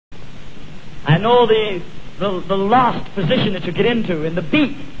I know the lost position that you get into in the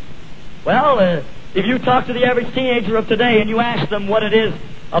beat. Well, if you talk to the average teenager of today and you ask them what it is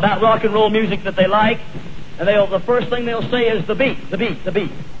about rock and roll music that they like, and the first thing they'll say is the beat, the beat, the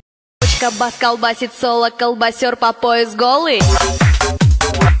beat. Бас колбасит соло, колбасер по пояс голый.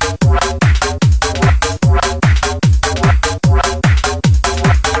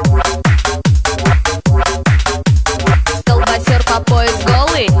 Колбасер по пояс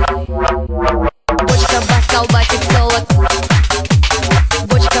голый. Бочка бас колбасит соло.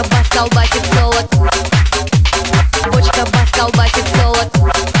 Бочка бас колбасит соло. Бочка бас колбасит соло.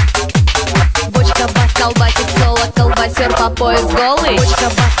 Бочка бас колбасит соло. Колбасер по пояс голый. Бочка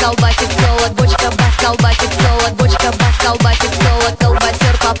бас колбасит соло. Бочка бас колбасит соло. Бочка бас колбасит соло.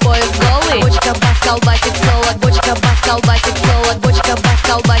 Колбасер по пояс голый. Бочка бас колбасит соло. Бочка бас колбасит соло. Бочка бас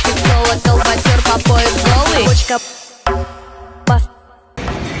колбасит соло. Колбасер по пояс голый. Бочка бас.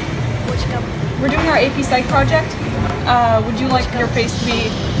 We're doing our AP Psych project. Would you like your face to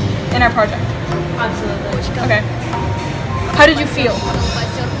be in our project? Absolutely. Okay. How did you feel?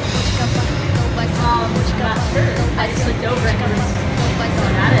 Not sure. I just looked over and going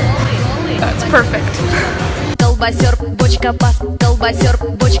at it. That's perfect. Колбасер, бочка бас, колбасер,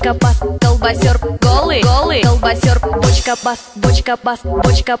 бочка бас, колбасер голый, голый, колбасер, бочка бас, бочка бас,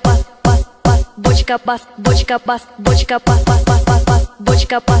 бочка бас, бас, бас, бочка бас, бочка бас, бочка бас, бас, бас, бас, бас,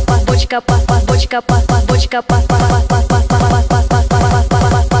 бочка бас, бас, бочка бас, бас, бочка бас, бас, бочка бас, бас, бас, бас, бас, бас, бас, бас,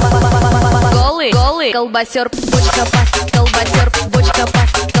 бас, бас, бас, голый, голый, колбасер, бочка бас, колбасер, бочка бас,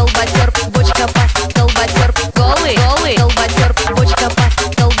 колбасер, бочка бас, колбасер голый, голый, колбасер, бочка бас,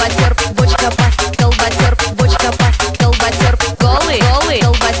 колбасер, бочка бас, колбасер, бочка бас, колбасер голый, голый,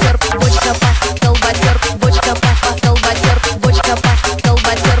 колбасер, бочка бас, колбасер, бочка бас, бас, колбасер, бочка бас,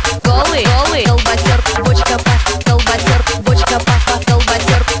 колбасер голый, голый, колбасер, бочка бас, колбасер, бочка бас, бас,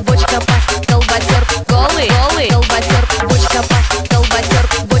 колбасер, бочка бас, колбасер голый, голый, колбасер, бочка бас, колбасер,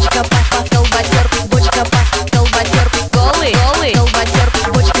 бочка бас, бас, колбасер, бочка бас, колбасер голый, голый, колбасер,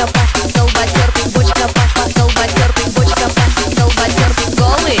 бочка бас, колбасер, бочка бас, бас, колбасер, бочка бас, колбасер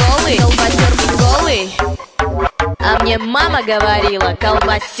голый, голый, колбасер голый. А мне мама говорила,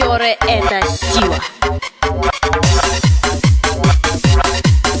 колбасеры это сила.